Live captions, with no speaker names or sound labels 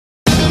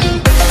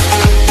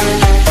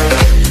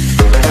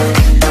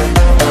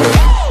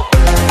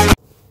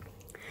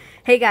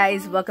Hey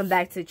guys, welcome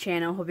back to the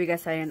channel. Hope you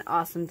guys had an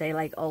awesome day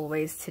like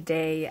always.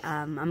 Today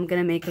I'm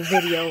gonna make a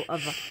video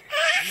of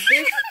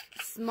this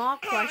small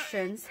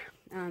questions.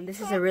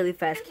 This is a really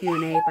fast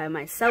Q&A by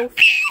myself.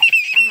 I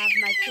have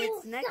my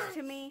kids next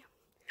to me.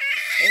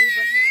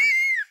 Abraham.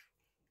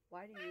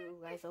 Why do you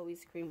guys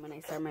always scream when I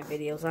start my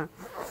videos, huh?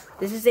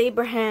 This is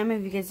Abraham,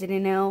 if you guys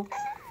didn't know.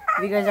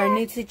 If you guys are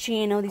new to the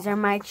channel, these are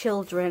my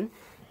children.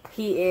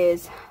 He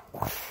is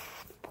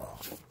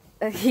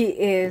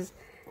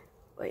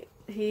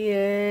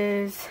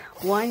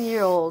 1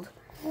 year old,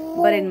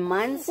 but in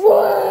months he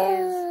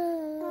is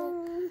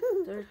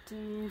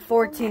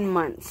 14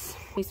 months.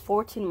 He's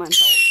 14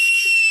 months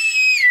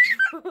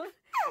old.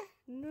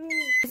 No.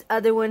 This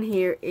other one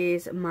here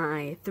is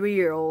my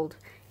 3-year-old.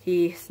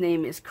 His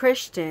name is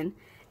Christian,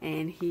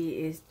 and he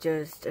is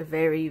just a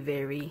very,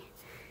 very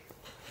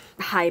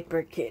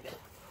hyper kid.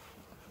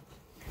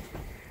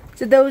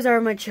 So those are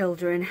my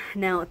children.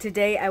 Now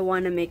today I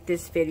want to make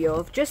this video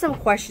of just some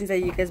questions that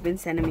you guys been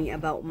sending me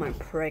about my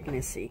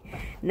pregnancy.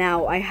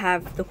 Now I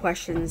have the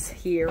questions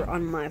here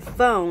on my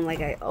phone like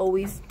I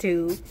always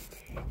do.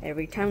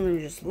 Every time let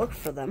me just look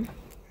for them.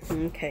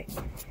 Okay.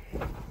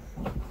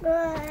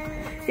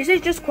 These are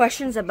just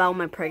questions about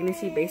my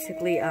pregnancy,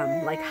 basically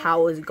like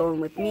how is it going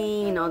with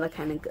me and all that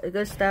kind of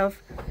good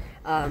stuff.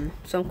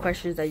 Some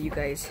questions that you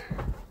guys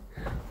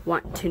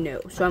want to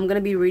know. So I'm going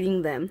to be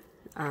reading them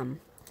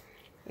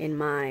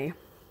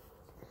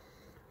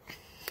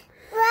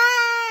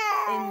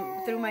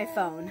through my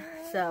phone.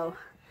 So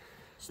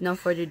there's no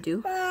further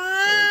ado.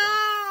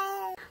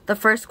 The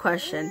first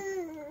question: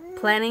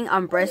 planning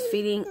on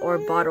breastfeeding or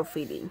bottle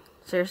feeding?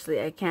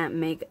 Seriously, I can't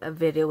make a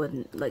video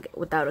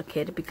without a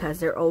kid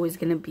because they're always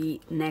gonna be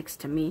next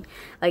to me,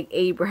 like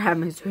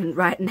Abraham is doing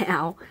right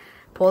now,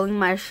 pulling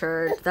my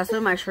shirt. That's why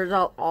my shirt's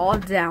all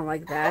down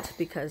like that,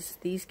 because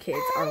these kids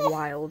are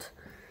wild.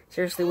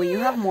 Seriously, when you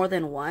have more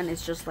than one,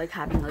 it's just like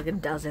having like a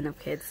dozen of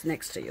kids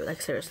next to you.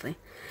 Like seriously,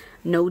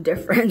 no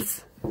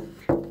difference.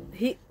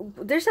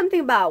 There's something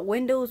about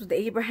windows with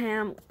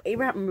Abraham.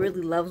 Abraham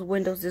really loves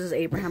windows. This is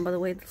Abraham, by the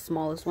way, the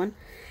smallest one.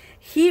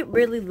 He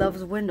really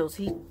loves windows.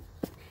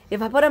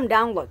 If I put him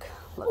down, look.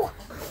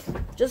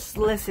 Just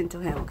listen to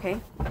him, okay?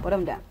 Put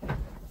him down.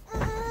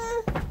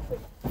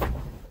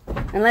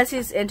 Unless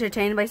he's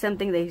entertained by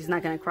something, that he's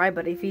not gonna cry.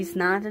 But if he's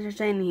not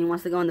entertained and he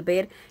wants to go in the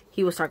bed,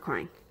 he will start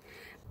crying.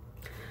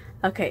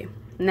 Okay,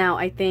 now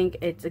I think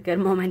it's a good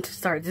moment to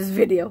start this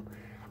video,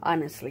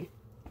 honestly.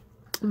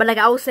 But like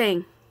I was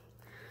saying,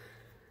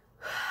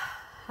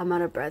 I'm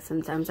out of breath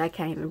sometimes. I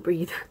can't even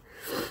breathe.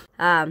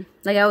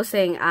 Like I was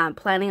saying,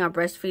 planning on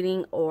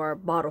breastfeeding or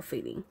bottle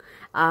feeding.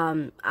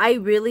 I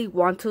really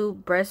want to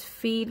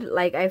breastfeed.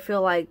 Like I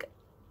feel like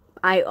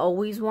I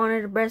always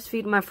wanted to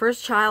breastfeed. My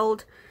first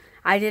child,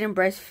 I didn't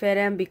breastfeed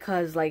him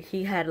because like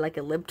he had like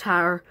a lip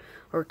tie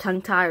or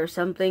tongue tie or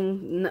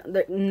something.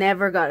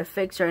 Never got it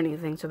fixed or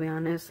anything, to be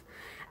honest.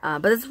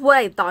 But that's what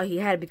I thought he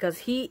had, because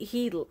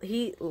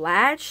he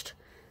latched,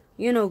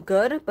 you know,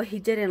 good, but he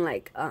didn't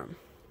like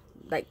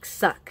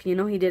suck, you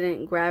know. He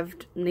didn't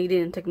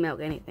take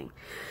milk, anything.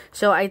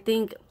 So I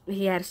think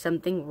he had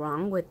something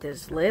wrong with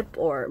his lip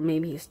or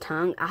maybe his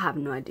tongue. I have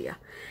no idea.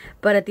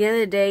 But at the end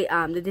of the day,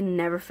 they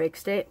never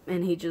fixed it,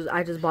 and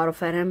I just bottle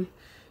fed him,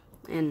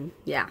 and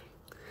yeah.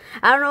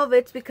 I don't know if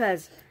it's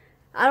because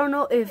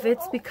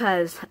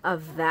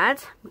of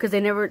that, because they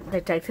never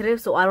detected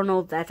it, so I don't know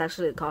if that's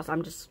actually the cause.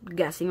 I'm just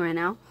guessing right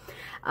now.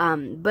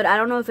 But I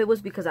don't know if it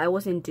was because I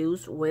was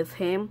induced with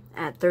him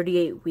at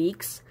 38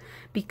 weeks,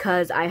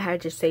 because I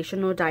had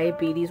gestational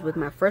diabetes with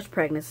my first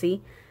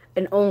pregnancy,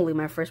 and only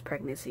my first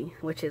pregnancy,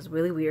 which is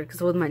really weird,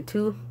 because with my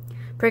 2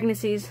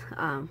 pregnancies,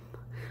 with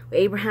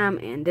Abraham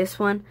and this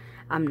one,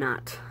 I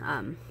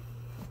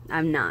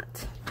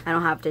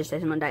don't have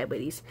gestational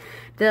diabetes.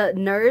 The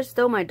nurse,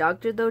 though, my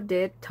doctor, though,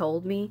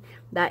 told me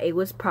that it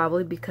was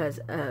probably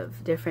because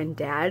of different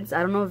dads.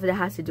 I don't know if it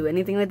has to do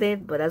anything with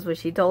it, but that's what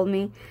she told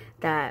me.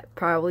 That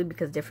probably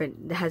because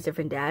it has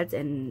different dads,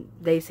 and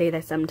they say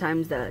that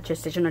sometimes the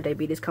gestational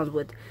diabetes comes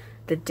with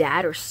the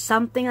dad or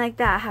something like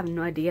that. I have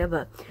no idea,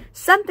 but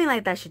something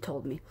like that she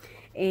told me.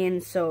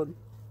 And so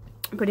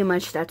pretty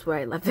much that's where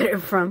I left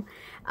it from.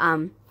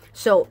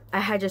 So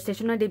I had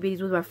gestational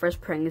diabetes with my first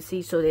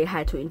pregnancy, so they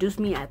had to induce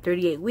me at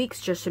 38 weeks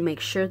just to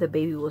make sure the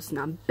baby was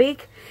not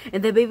big.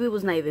 And the baby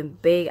was not even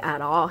big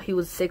at all. He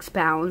was 6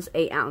 pounds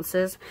 8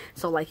 ounces,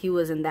 so like he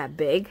wasn't that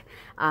big.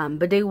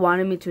 But they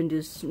wanted me to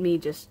induce me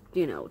just,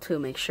 you know, to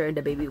make sure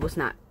the baby was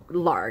not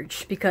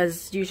large,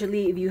 because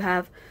usually if you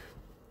have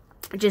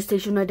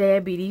gestational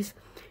diabetes,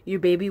 your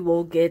baby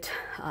will get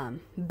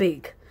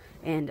big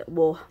and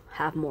will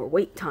have more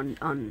weight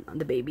on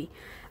the baby.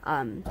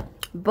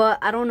 But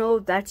I don't know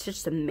if that's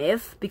just a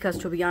myth, because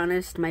to be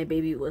honest, my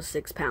baby was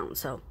 6 pounds.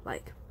 So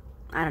like,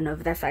 I don't know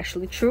if that's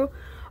actually true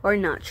or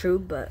not true,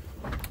 but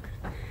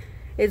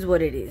it's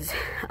what it is.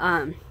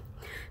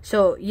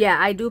 So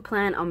yeah, I do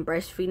plan on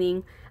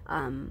breastfeeding.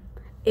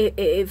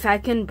 if I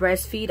can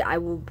breastfeed, I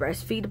will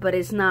breastfeed, but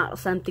it's not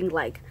something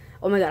like,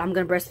 oh my god, I'm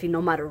gonna breastfeed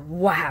no matter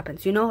what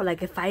happens, you know?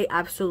 Like, if I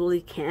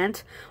absolutely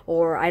can't,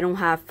 or I don't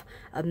have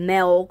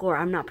milk, or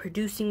I'm not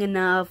producing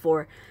enough,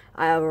 or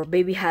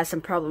baby has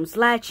some problems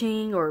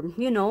latching, or,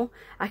 you know,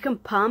 I can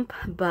pump,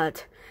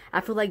 but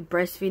I feel like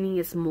breastfeeding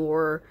is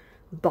more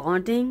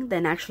bonding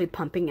than actually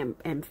pumping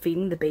and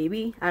feeding the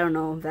baby. I don't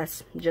know if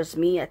that's just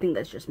me. I think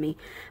that's just me.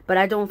 But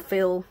I don't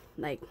feel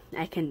like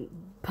I can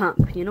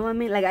pump, you know what I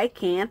mean? Like, I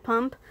can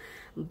pump,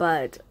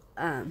 but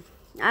I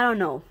don't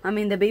know. I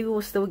mean, the baby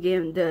will still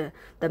give the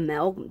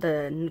milk,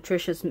 the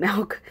nutritious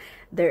milk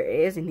there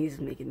is, and he's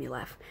making me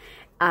laugh.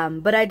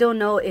 But I don't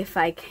know if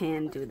I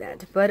can do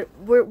that. But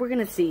we're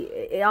gonna see.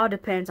 It all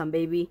depends on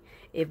baby.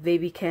 If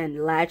baby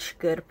can latch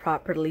good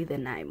properly,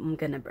 then I'm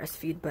gonna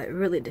breastfeed. But it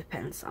really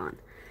depends on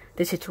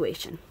the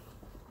situation.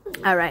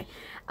 All right.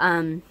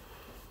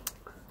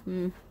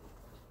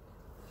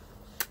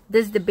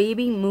 Does the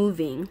baby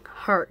moving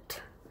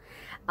hurt?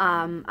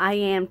 I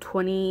am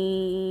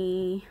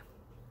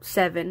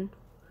 27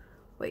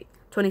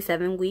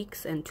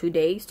 weeks and 2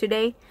 days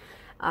today.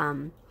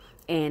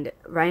 And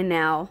right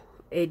now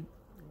it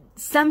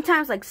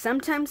sometimes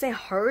it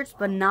hurts,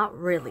 but not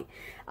really.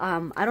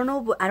 I don't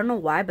know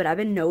why, but I've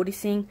been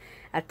noticing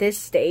at this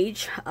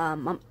stage,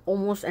 I'm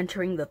almost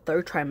entering the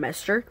 3rd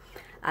trimester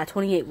at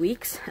 28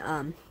 weeks.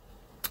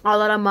 A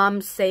lot of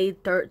moms say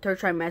third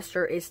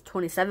trimester is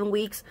 27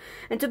 weeks,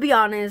 and to be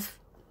honest,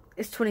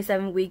 it's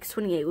 27 weeks,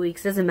 28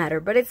 weeks, doesn't matter,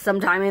 but it's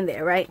sometime in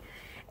there, right?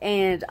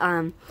 And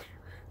I'm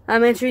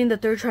entering the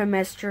 3rd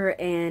trimester,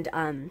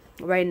 and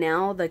right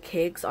now the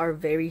kicks are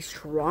very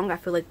strong. I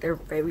feel like they're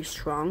very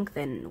strong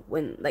than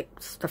when,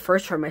 like, the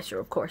 1st trimester,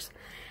 of course,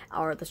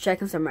 or the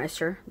 2nd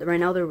semester. Right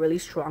now they're really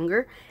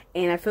stronger,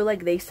 and I feel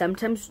like they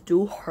sometimes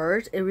do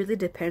hurt. It really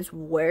depends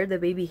where the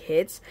baby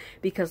hits,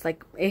 because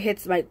like it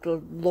hits like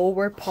the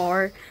lower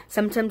part,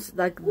 sometimes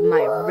like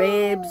my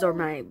ribs or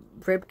my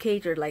rib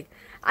cage, or like,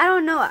 I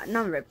don't know,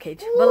 not rib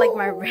cage, but like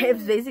my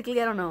ribs,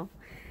 basically, I don't know,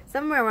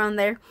 somewhere around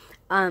there.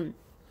 And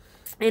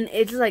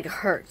it just like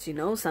hurts, you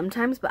know,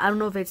 sometimes, but I don't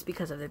know if it's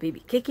because of the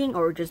baby kicking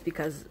or just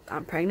because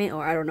I'm pregnant,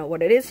 or I don't know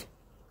what it is.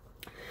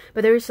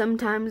 But there are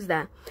sometimes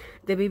that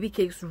the baby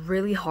kicks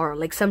really hard.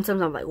 Like,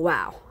 sometimes I'm like,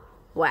 wow,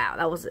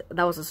 that was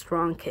a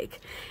strong kick.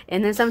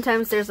 And then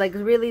sometimes there's like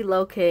really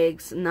low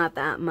kicks, not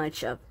that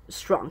much of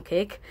strong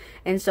kick.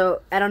 And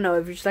so I don't know,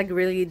 if it's like,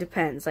 really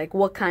depends like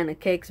what kind of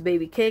kicks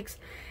baby kicks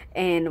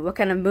and what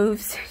kind of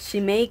moves she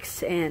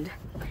makes, and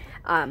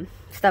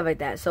stuff like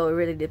that. So it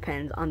really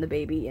depends on the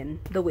baby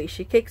and the way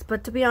she kicks.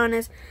 But to be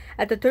honest,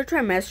 at the 3rd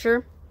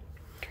trimester,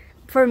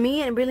 for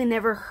me, it really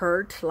never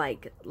hurt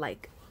like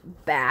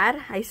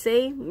bad. I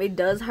say it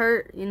does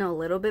hurt, you know, a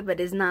little bit, but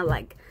it's not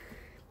like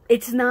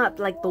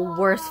the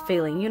worst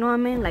feeling, you know what I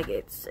mean? Like,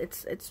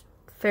 it's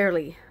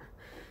fairly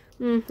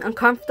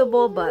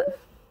uncomfortable, but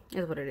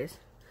it's what it is.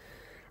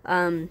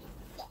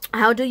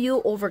 How do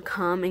you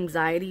overcome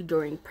anxiety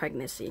during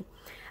pregnancy?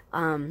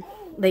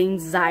 The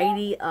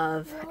anxiety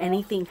of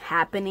anything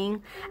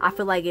happening, I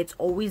feel like it's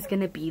always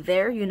gonna be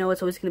there, you know.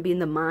 It's always gonna be in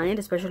the mind,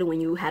 especially when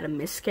you had a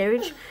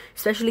miscarriage,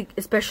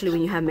 especially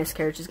when you have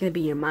miscarriage. It's gonna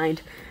be in your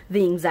mind,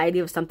 the anxiety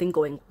of something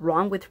going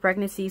wrong with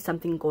pregnancy,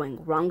 something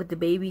going wrong with the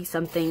baby,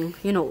 something,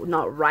 you know,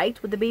 not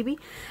right with the baby.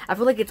 I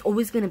feel like it's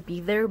always gonna be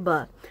there,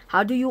 but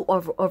how do you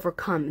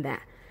overcome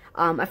that?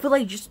 I feel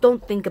like just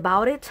don't think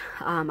about it.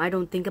 I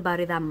don't think about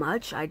it that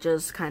much. I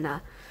just kind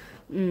of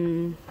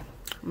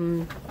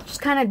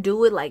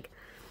do it, like,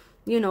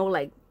 you know,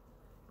 like,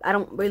 I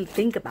don't really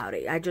think about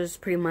it. I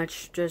just pretty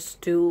much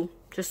just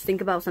think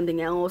about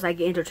something else. I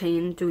get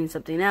entertained doing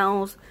something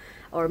else,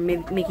 or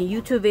making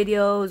YouTube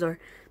videos, or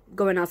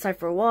going outside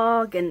for a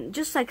walk, and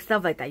just like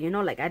stuff like that, you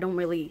know. Like, I don't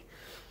really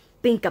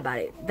think about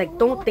it. Like,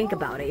 don't think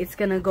about it. It's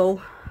gonna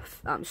go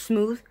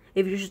smooth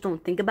if you just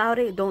don't think about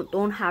it.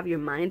 Don't have your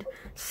mind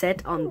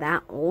set on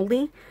that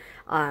only.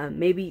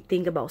 Maybe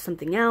think about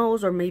something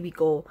else, or maybe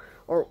go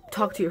or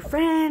talk to your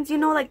friends, you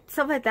know, like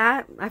stuff like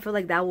that. I feel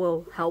like that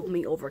will help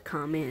me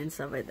overcome it and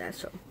stuff like that.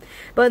 So,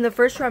 but in the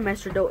 1st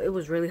trimester though, it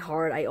was really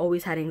hard. I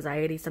always had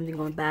anxiety, something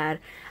going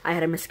bad. I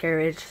had a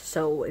miscarriage,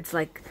 so it's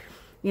like,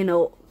 you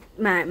know,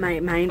 my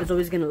mind is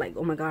always gonna like,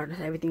 oh my god,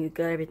 everything is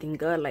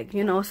good, like,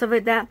 you know, stuff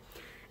like that.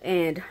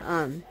 And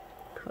hold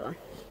on.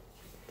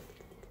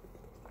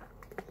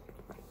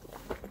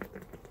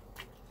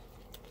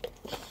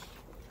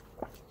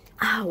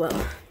 Ah,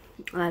 well,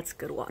 that's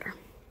good water.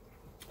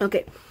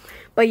 Okay,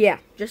 but yeah,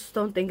 just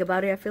don't think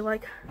about it, I feel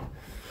like.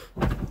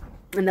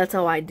 And that's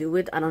how I do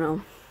it. I don't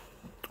know.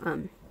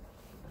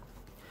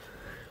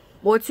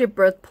 What's your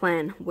birth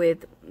plan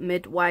with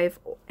midwife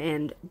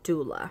and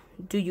doula?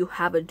 Do you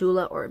have a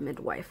doula or a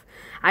midwife?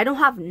 I don't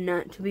have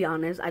none, to be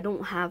honest. I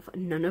don't have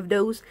none of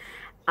those.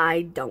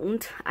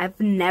 I've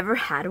never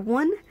had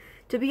one.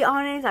 To be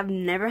honest, I've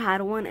never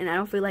had one, and I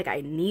don't feel like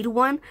I need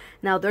one.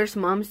 Now, there's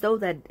moms, though,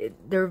 that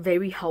they're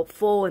very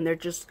helpful, and they're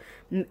just,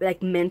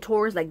 like,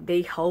 mentors. Like,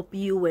 they help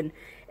you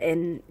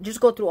and just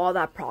go through all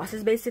that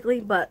process,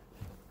 basically. But,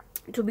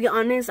 to be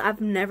honest,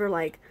 I've never,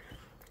 like,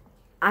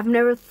 I've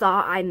never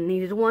thought I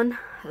needed one.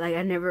 Like,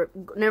 I never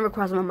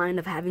crossed my mind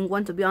of having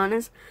one, to be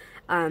honest.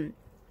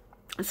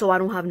 So I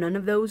don't have none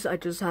of those. I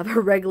just have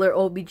a regular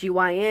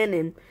OBGYN,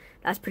 and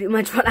that's pretty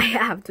much what I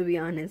have, to be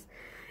honest.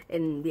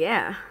 And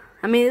yeah,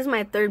 I mean, this is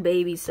my third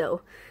baby,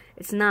 so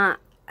it's not,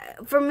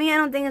 for me, I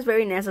don't think it's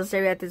very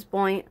necessary at this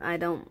point. I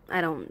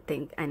don't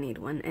think I need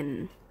one.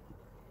 And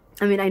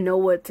I mean, I know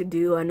what to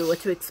do. I know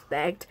what to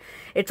expect.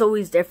 It's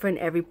always different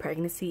every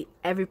pregnancy.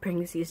 Every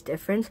pregnancy is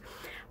different.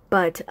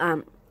 But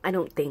I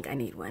don't think I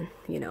need one,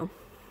 you know.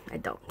 I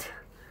don't.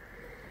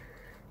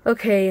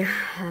 Okay.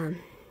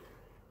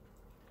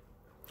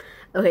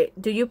 Okay,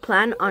 do you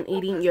plan on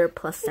eating your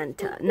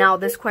placenta? Now,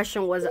 this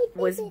question was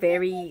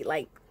very,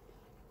 like,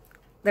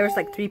 there was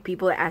like 3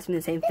 people that asked me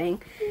the same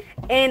thing.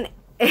 And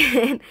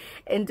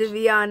to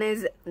be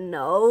honest,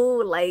 no,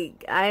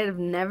 like, I've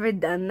never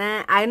done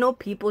that. I know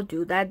people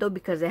do that though,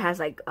 because it has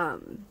like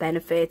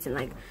benefits and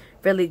like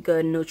really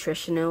good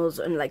nutritionals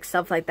and like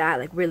stuff like that,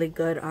 like really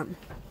good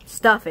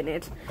stuff in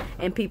it.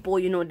 And people,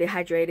 you know,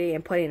 dehydrate it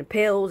and put it in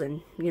pills,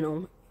 and, you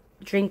know,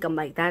 drink them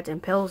like that in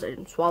pills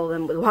and swallow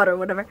them with water or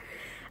whatever.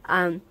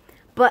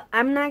 But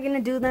I'm not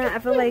gonna do that. I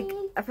feel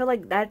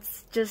like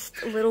that's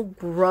just a little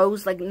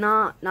gross. Like,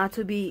 not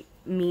to be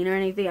mean or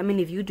anything. I mean,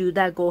 if you do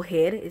that, go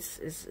ahead.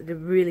 It's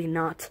really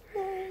not,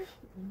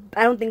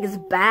 I don't think it's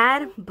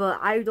bad, but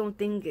I don't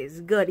think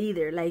it's good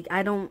either. Like,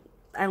 I don't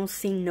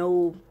see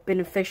no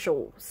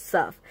beneficial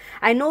stuff.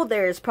 I know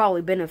there's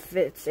probably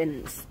benefits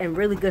and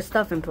really good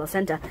stuff in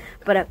placenta,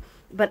 but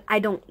I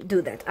don't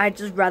do that. I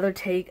just rather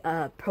take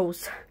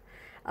prenatals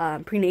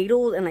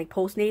and like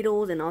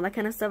postnatals and all that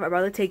kind of stuff. I'd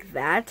rather take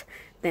that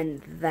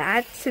than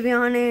that, to be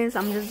honest.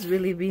 I'm just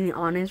really being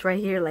honest right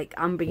here. Like,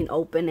 I'm being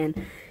open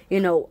and, you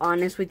know,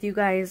 honest with you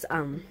guys.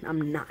 I'm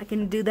not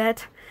gonna do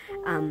that.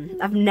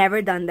 I've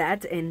never done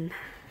that, and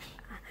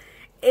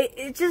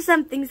it's just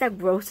some things that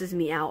grosses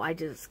me out. I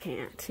just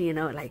can't, you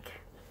know, like,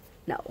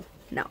 no.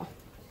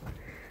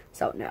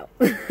 So no.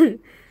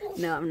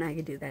 No, I'm not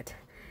gonna do that.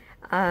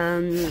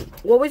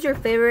 What was your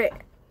favorite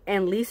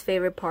and least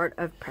favorite part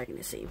of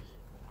pregnancy?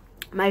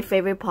 My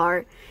favorite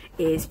part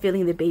is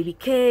feeling the baby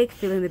kick,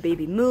 feeling the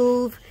baby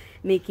move,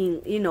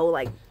 making, you know,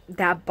 like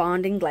that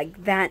bonding,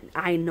 like that.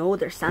 I know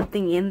there's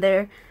something in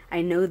there.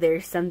 I know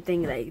there's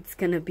something, like, it's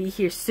gonna be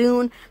here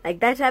soon. Like,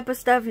 that type of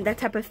stuff, that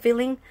type of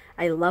feeling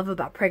I love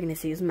about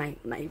pregnancy is my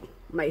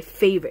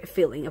favorite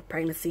feeling of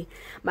pregnancy.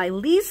 My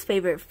least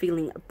favorite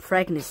feeling of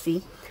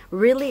pregnancy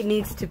really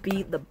needs to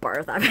be the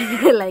birth. I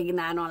mean, like,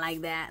 no, I don't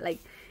like that. Like,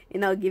 you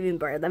know, giving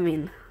birth. I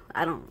mean,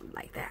 I don't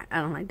like that.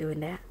 I don't like doing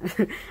that.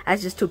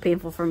 That's just too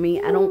painful for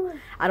me. I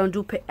don't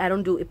do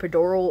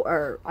epidural,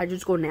 or I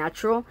just go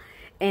natural.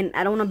 And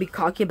I don't want to be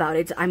cocky about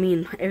it. I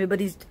mean,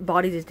 everybody's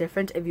body is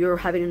different. If you're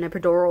having an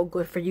epidural,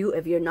 good for you.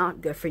 If you're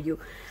not, good for you.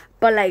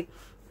 But like,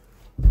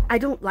 I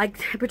don't like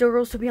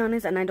epidurals, to be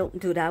honest, and I don't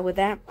do that with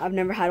that. I've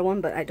never had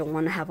one, but I don't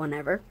want to have one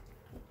ever.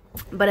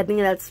 But I think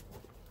that's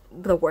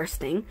the worst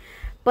thing.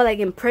 But like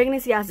in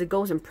pregnancy, as it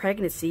goes in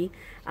pregnancy,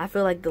 I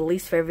feel like the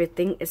least favorite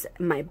thing is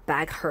my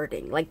back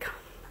hurting, like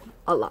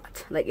a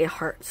lot. Like, it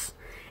hurts,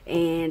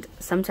 and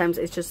sometimes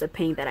it's just a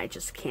pain that I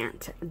just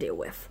can't deal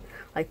with.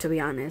 Like, to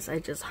be honest, I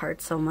just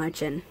hurt so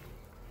much. And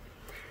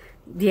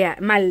yeah,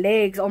 my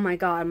legs, oh my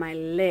god, my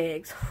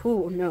legs,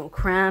 oh no,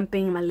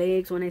 cramping my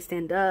legs when I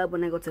stand up,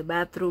 when I go to the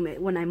bathroom,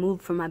 when I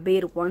move from my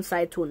bed one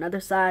side to another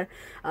side,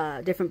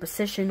 different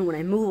position. When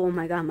I move, oh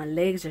my god, my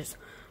legs just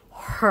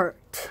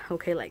hurt.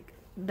 Okay, like,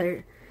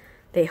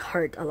 they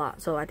hurt a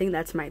lot. So I think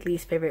that's my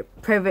least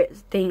favorite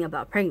thing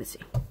about pregnancy.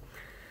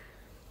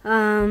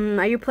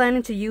 Are you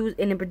planning to use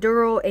an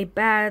epidural, a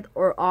bath,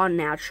 or all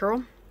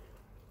natural?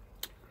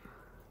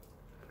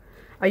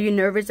 Are you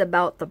nervous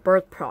about the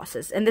birth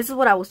process? And this is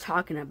what I was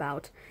talking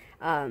about.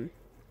 I'm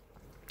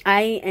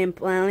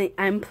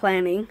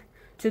planning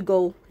to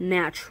go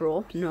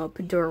natural, no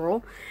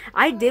epidural.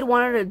 I did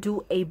want to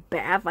do a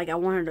bath. Like, I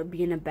wanted to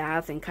be in a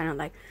bath and kind of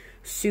like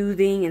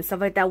soothing and stuff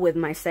like that with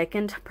my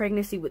second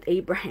pregnancy with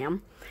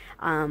Abraham.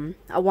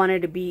 I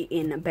wanted to be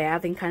in a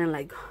bath and kind of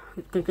like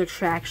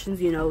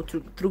contractions, you know,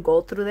 to go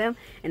through them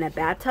in a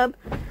bathtub.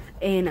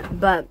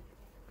 But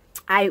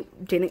I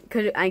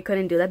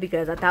couldn't do that,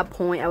 because at that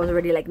point I was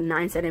already like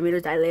 9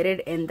 centimeters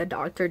dilated, and the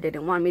doctor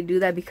didn't want me to do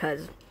that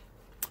because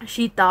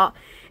she thought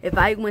if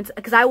I went,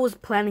 because I was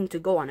planning to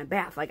go on a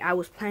bath. Like, I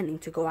was planning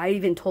to go. I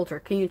even told her,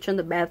 can you turn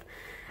the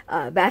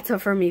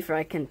bathtub for me, for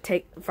I can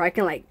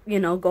like, you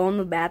know, go in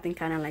the bath and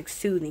kind of like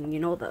soothing, you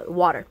know, the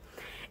water.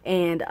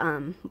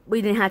 And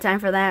we didn't have time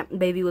for that.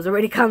 Baby was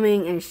already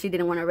coming, and she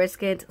didn't want to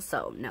risk it,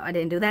 so no, I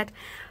didn't do that.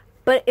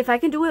 But if I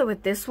can do it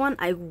with this one,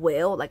 I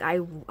will. Like, I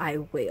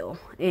will.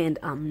 And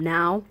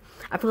now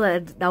I feel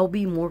like that will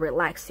be more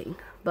relaxing.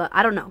 But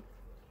I don't know.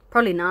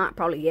 Probably not.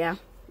 Probably yeah.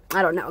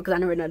 I don't know, because I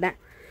never done that.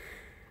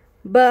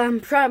 But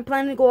I'm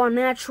planning to go on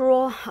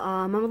natural.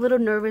 I'm a little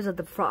nervous of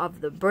the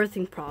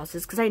birthing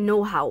process, because I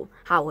know how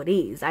it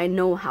is. I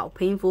know how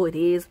painful it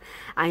is.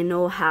 I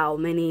know how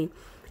many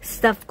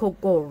stuff could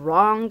go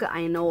wrong.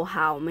 I know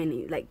how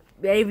many, like,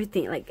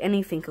 everything, like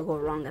anything could go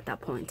wrong at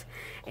that point.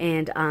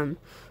 And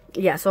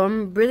yeah, so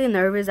I'm really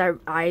nervous.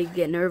 I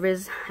get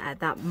nervous at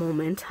that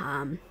moment.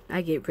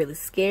 I get really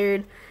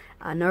scared,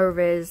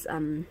 nervous.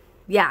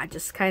 Yeah,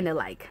 just kind of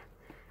like,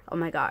 oh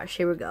my gosh,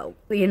 here we go,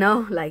 you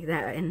know, like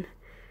that. And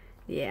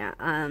yeah,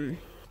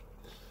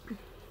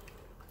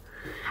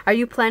 are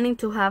you planning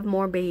to have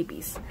more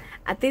babies?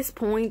 At this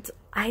point,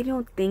 I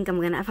don't think I'm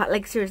gonna,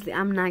 like, seriously,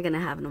 I'm not gonna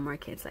have no more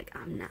kids. Like,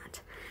 I'm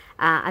not.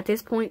 At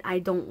this point, I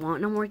don't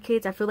want no more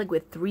kids. I feel like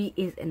with 3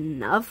 is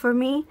enough for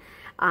me.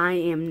 I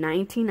am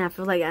 19. I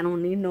feel like I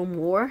don't need no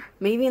more.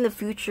 Maybe in the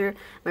future.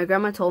 My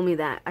grandma told me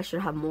that I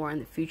should have more in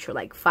the future,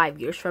 like 5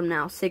 years from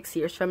now, 6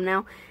 years from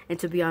now. And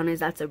to be honest,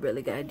 that's a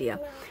really good idea.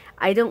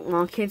 I don't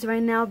want kids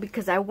right now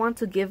because I want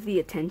to give the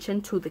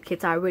attention to the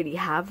kids I already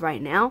have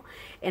right now.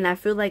 And I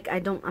feel like I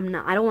don't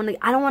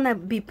want to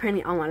be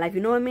pregnant all my life. You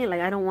know what I mean?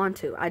 Like, I don't want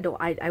to. I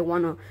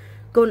want to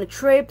go on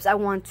trips. I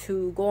want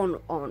to go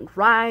on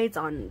rides,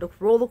 on the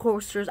roller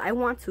coasters. I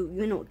want to,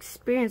 you know,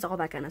 experience all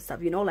that kind of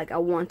stuff, you know, like I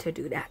want to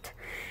do that.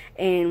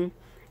 And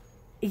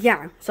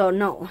yeah, so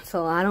no,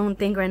 so I don't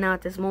think right now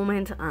at this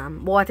moment,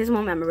 well, at this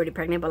moment I'm already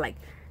pregnant, but like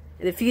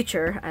in the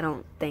future, I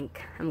don't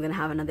think I'm gonna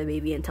have another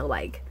baby until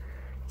like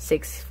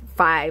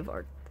 5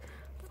 or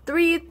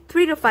 3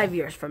 to 5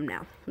 years from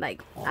now,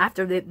 like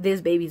after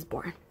this baby's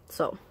born.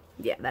 So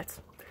yeah,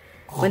 that's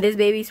when this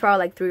baby's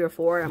probably like 3 or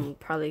 4, I'm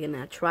probably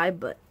gonna try,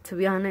 but to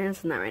be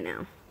honest, not right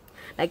now.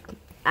 Like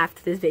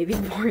after this baby's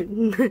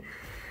born.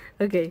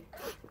 Okay,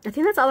 I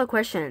think that's all the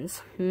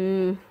questions.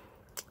 Yeah,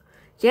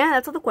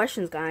 that's all the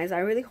questions, guys.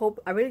 I'm really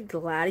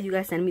glad you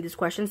guys sent me these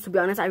questions. To be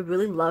honest, I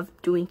really love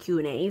doing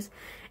Q&As,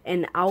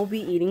 and I'll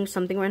be eating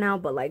something right now,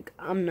 but like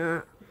I'm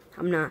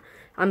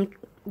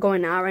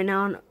going out right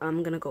now, and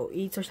I'm gonna go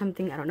eat or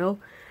something. I don't know.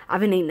 I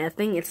haven't ate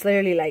nothing. It's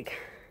literally like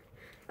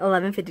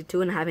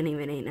 11:52 and I haven't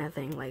even ate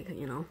nothing. Like,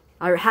 you know,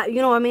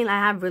 you know what I mean? I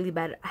have really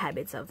bad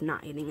habits of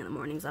not eating in the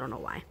mornings. I don't know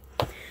why,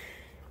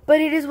 but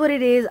it is what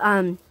it is.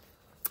 I'm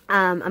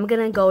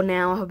gonna go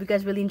now. I hope you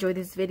guys really enjoyed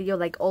this video.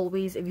 Like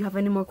always, if you have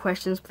any more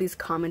questions, please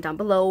comment down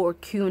below, or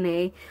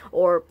Q&A,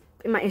 or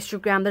in my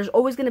Instagram. There's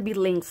always gonna be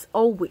links,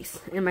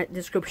 always, in my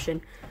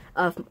description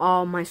of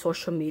all my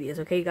social medias.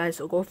 Okay, guys,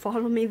 so go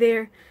follow me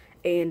there.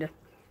 And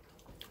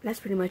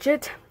that's pretty much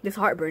it. This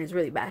heartburn is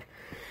really bad.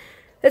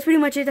 That's pretty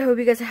much it. I hope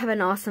you guys have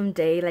an awesome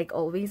day, like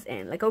always.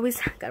 And like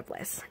always, God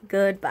bless.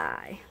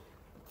 Goodbye.